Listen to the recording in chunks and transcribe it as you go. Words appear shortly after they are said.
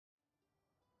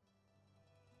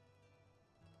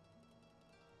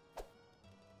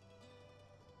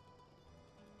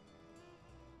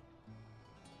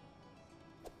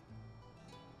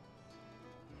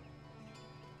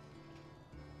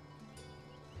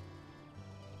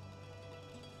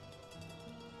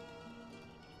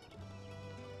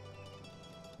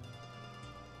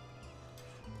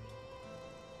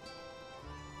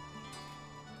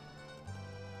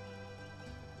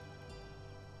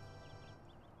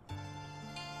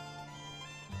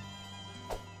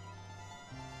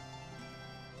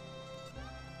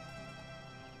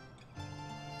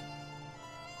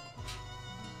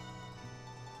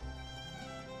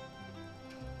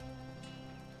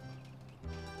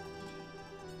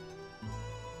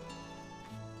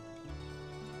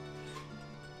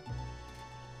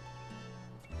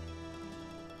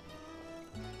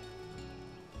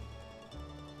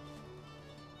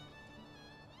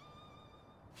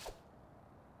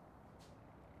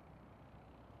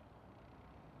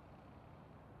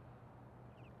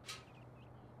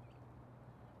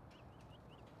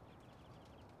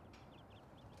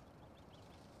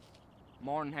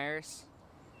Morning, Harris.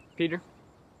 Peter?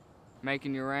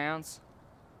 Making your rounds?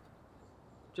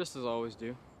 Just as I always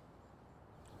do.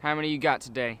 How many you got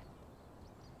today?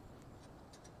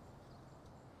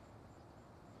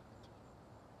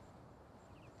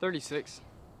 36.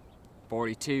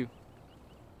 42.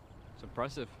 It's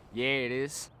impressive. Yeah, it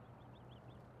is.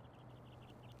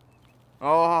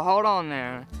 Oh, hold on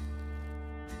there.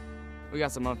 We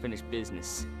got some unfinished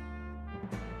business.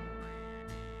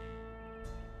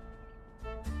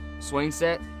 Swing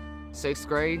set? 6th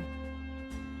grade?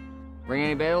 Ring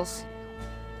any bells?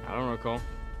 I don't recall.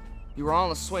 You were on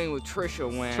the swing with Trisha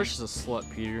when... Trisha's a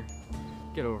slut, Peter.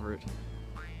 Get over it.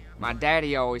 My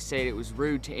daddy always said it was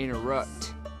rude to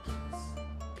interrupt.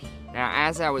 Now,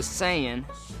 as I was saying,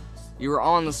 you were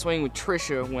on the swing with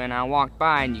Trisha when I walked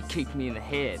by and you kicked me in the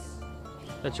head.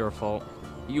 That's your fault.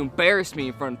 You embarrassed me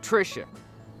in front of Trisha.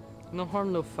 No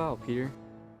harm, no foul, Peter.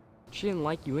 She didn't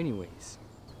like you anyways.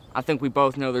 I think we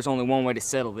both know there's only one way to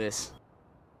settle this.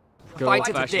 Fight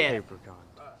to the death. Paper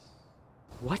contest.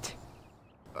 What?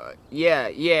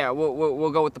 Yeah,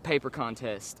 we'll go with the paper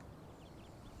contest.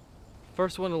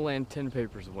 First one to land 10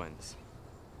 papers wins.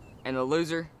 And the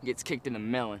loser gets kicked in the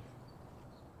melon.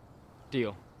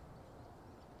 Deal.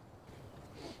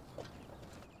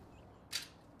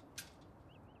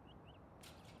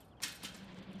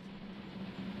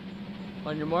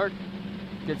 On your mark,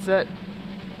 get set,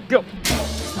 go!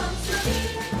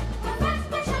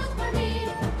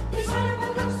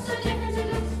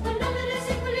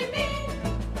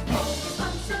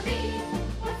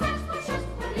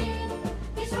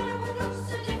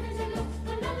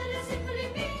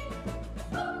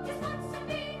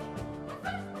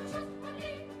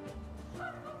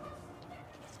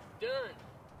 Done.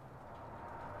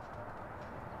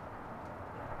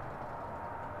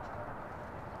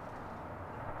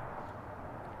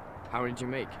 How many did you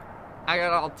make? I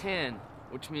got all 10,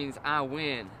 which means I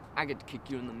win. I get to kick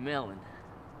you in the melon.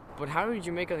 But how many did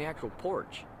you make on the actual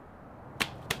porch?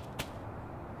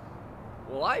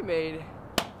 Well, I win.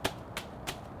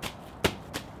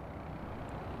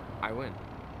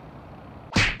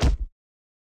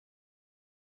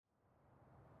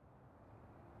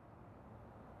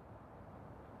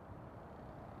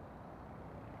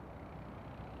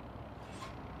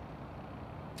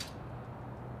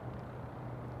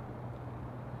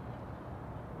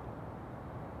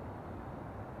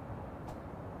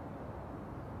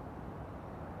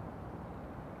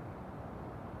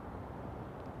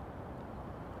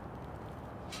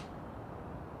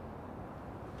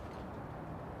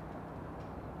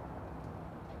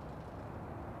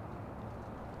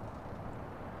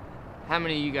 How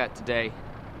many you got today?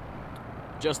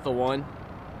 Just the one.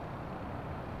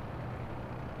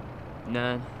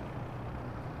 None.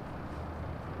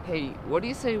 Hey, what do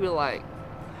you say we, like,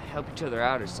 help each other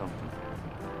out or something?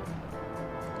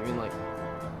 You mean like,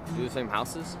 do the same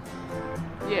houses?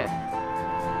 Yeah.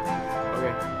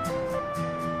 Okay.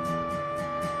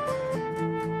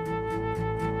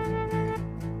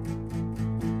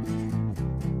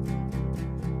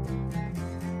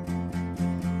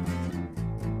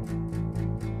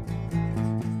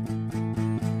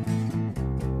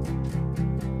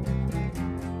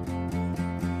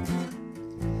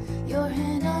 Your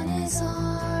hand on his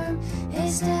arm,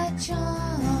 haystack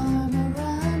charm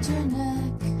around your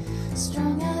neck,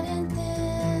 strung out and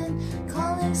thin,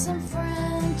 calling some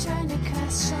friend, trying to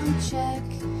cash some check.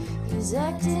 He's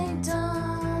acting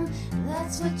dumb,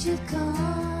 that's what you've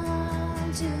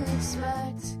come to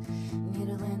expect.